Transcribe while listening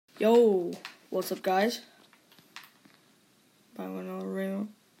Yo, what's up, guys? Buy one on Veino.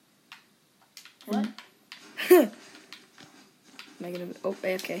 What? Making a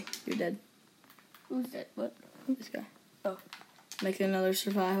AFK. You're dead. Who's that? What? This guy. Oh. Making another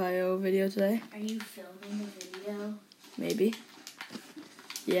Survive.io video today. Are you filming the video? Maybe.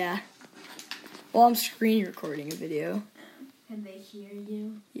 Yeah. Well, I'm screen recording a video. Can they hear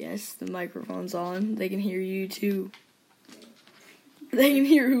you? Yes, the microphone's on. They can hear you too. They can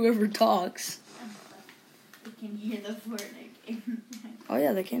hear whoever talks. They can hear the Fortnite game. Oh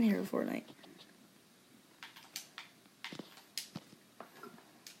yeah, they can hear Fortnite.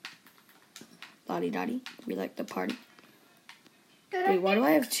 Lottie Dottie, we like to party. Wait, why do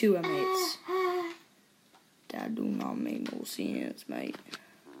I have two M8s? That do not make no sense, mate.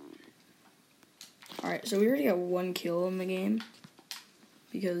 Alright, so we already got one kill in the game.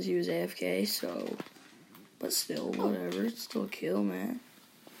 Because he was AFK, so... But still, whatever. It's still a kill, man.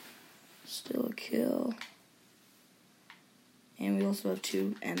 Still a kill. And we also have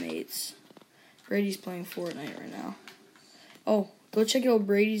two M8s. Brady's playing Fortnite right now. Oh, go check out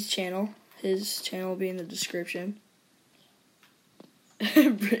Brady's channel. His channel will be in the description.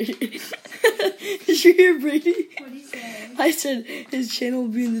 Brady. Did you hear Brady? What did he say? I said his channel will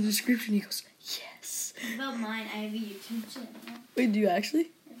be in the description. He goes, yes. What about mine? I have a YouTube channel. Wait, do you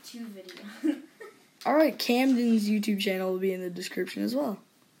actually? I have 2 videos. Alright, Camden's YouTube channel will be in the description as well.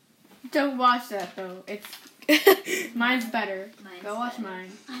 Don't watch that though. It's mine's better. Go watch mine.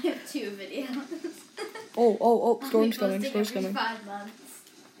 I have 2 videos. Oh, storm's I'll coming, be storm's posting coming. every 5 months.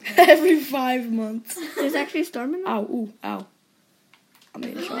 Every 5 months. There's actually a storm in there? Ow, ooh, ow. I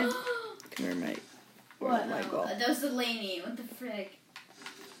made a shot. Come here, mate. What? Where'd my ball? That was Delaney. What the frick?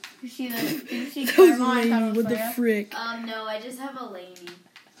 You see the That was lame. What the frick? No, I just have a Laney.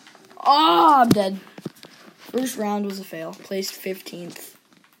 Oh, I'm dead. First round was a fail. Placed 15th.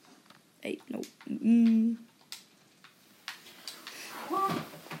 Hey, nope.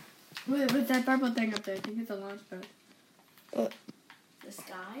 What's that purple thing up there? I think it's a launch pad. The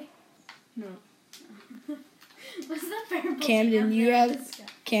sky? No. What's that purple Camden, thing you up there in have- the sky?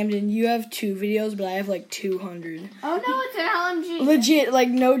 Camden, you have 2 videos, but I have like 200. Oh no, it's an LMG. Legit, like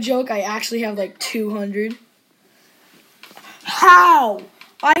no joke, I actually have like 200. How?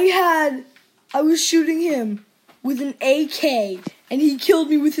 I was shooting him with an AK, and he killed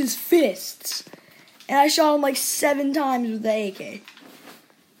me with his fists. And I shot him like 7 times with the AK.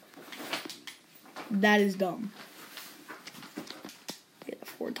 That is dumb. Get a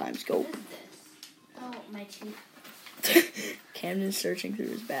 4 times scope. What is this? Oh, my tooth. Camden's searching through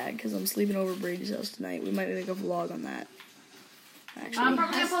his bag because I'm sleeping over Brady's house tonight. We might make a vlog on that. Actually, I'm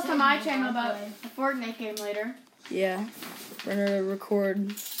probably gonna post on my channel about the Fortnite game later. yeah. We're gonna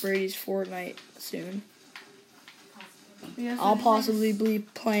record Brady's Fortnite soon. I'll possibly be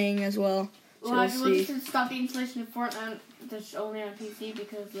playing as well. So Well, we'll we'll see. just stop the installation of Fortnite that's only on PC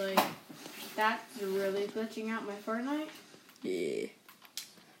because like that's really glitching out my Fortnite. Yeah.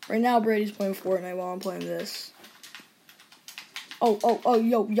 Right now, Brady's playing Fortnite while I'm playing this. Yo,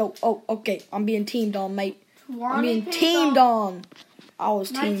 okay. I'm being teamed on, mate. I'm being teamed on. I was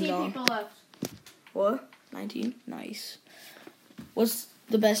teamed 19 on. people left. What? 19? Nice. What's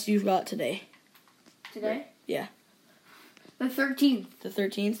the best you've got today? Today? Yeah. The 13th. The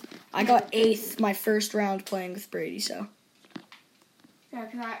 13th? I got 8th my first round playing with Brady, so. Yeah,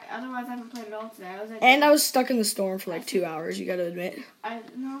 because otherwise I haven't played at all today. And I was stuck in the storm for like 2 hours, you gotta admit.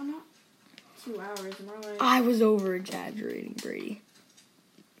 No, not 2 hours. More like... I was over exaggerating, Brady.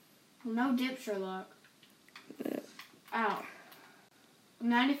 No dip, Sherlock. Ow.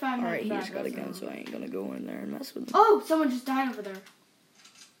 95 minutes. Alright, he back, just got a that's gun, all. so I ain't gonna go in there and mess with him. Oh, someone just died over there.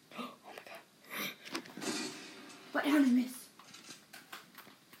 Oh my god. What? How did I miss?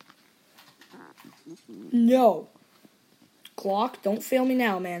 No. Glock, don't fail me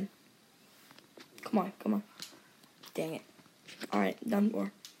now, man. Come on. Dang it. Alright, done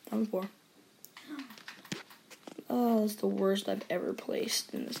for. Oh, that's the worst I've ever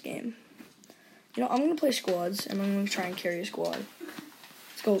placed in this game. You know, I'm gonna play squads, and I'm gonna try and carry a squad.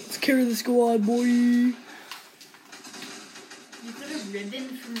 Let's go. Let's carry the squad, boy. You got a ribbon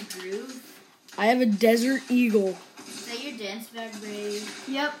from Groove? I have a Desert Eagle. Is that your dance bag, Brady?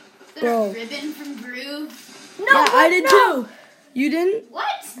 Yep. Is that Bro. a ribbon from Groove? No, Yeah, I did too. You didn't?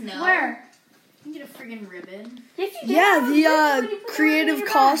 What? No. Where? You get a friggin' ribbon. Yes, you did. Yeah, When you put the it on creative your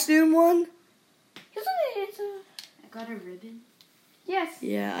back. costume one. It's a... I got a ribbon. Yes.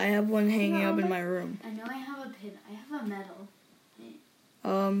 Yeah, I have one hanging up in my room. I know I have a pin. I have a medal.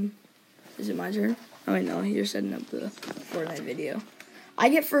 Is it my turn? Oh, wait, no, you're setting up the Fortnite video. I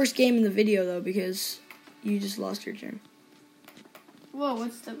get first game in the video, though, because you just lost your turn. Whoa,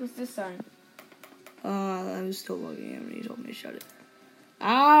 what's this sign? I was still looking at him and he told me to shut it.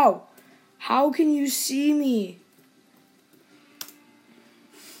 Ow! How can you see me?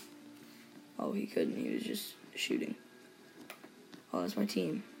 Oh, he couldn't. He was just shooting. Oh, that's my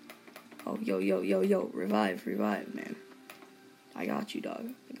team. Oh, yo. Revive, man. I got you, dog.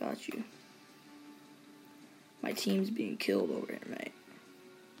 I got you. My team's being killed over here, mate.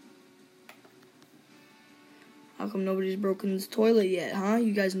 How come nobody's broken this toilet yet, huh?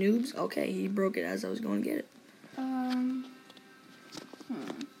 You guys noobs? Okay, he broke it as I was going to get it.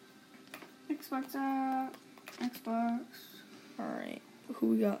 Xbox. Alright. Who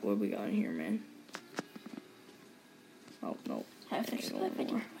we got? What we got in here, man? Oh, no.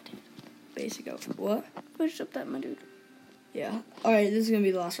 Basic outfit. What? Push up that, my dude. Yeah. Alright, this is going to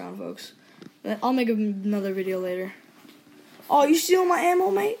be the last round, folks. I'll make another video later. Oh, you stealing my ammo,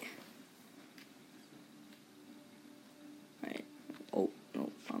 mate? Alright. Oh,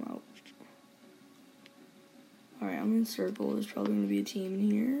 no, I'm out. Alright, I'm in circle. There's probably going to be a team in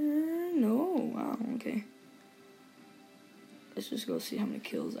here. No. Wow, okay. Let's just go see how many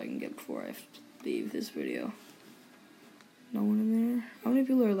kills I can get before I leave this video. No one in there. How many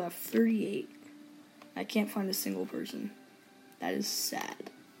people are left? 38. I can't find a single person. That is sad.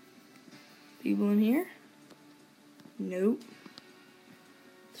 People in here? Nope.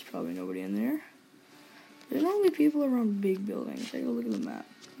 There's probably nobody in there. There's normally people around big buildings. Take a look at the map.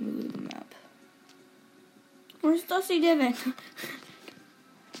 Let me look at the map. Where's Dusty Divot?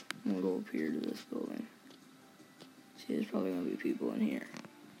 I'm gonna go up here to this building. See, there's probably gonna be people in here.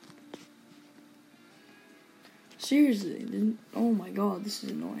 Seriously, oh my god, this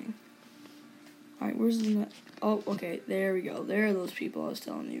is annoying. Alright, where's the net? Oh, okay, there we go. There are those people I was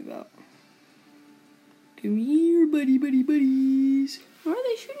telling you about. Come here, buddies. Where are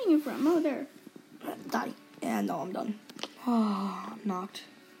they shooting you from? Oh, there. Die. Yeah, no, I'm done. Ah, I'm knocked.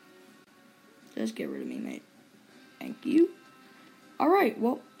 Just get rid of me, mate. Thank you. Alright,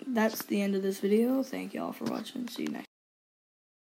 well, that's the end of this video. Thank y'all for watching. See you next time.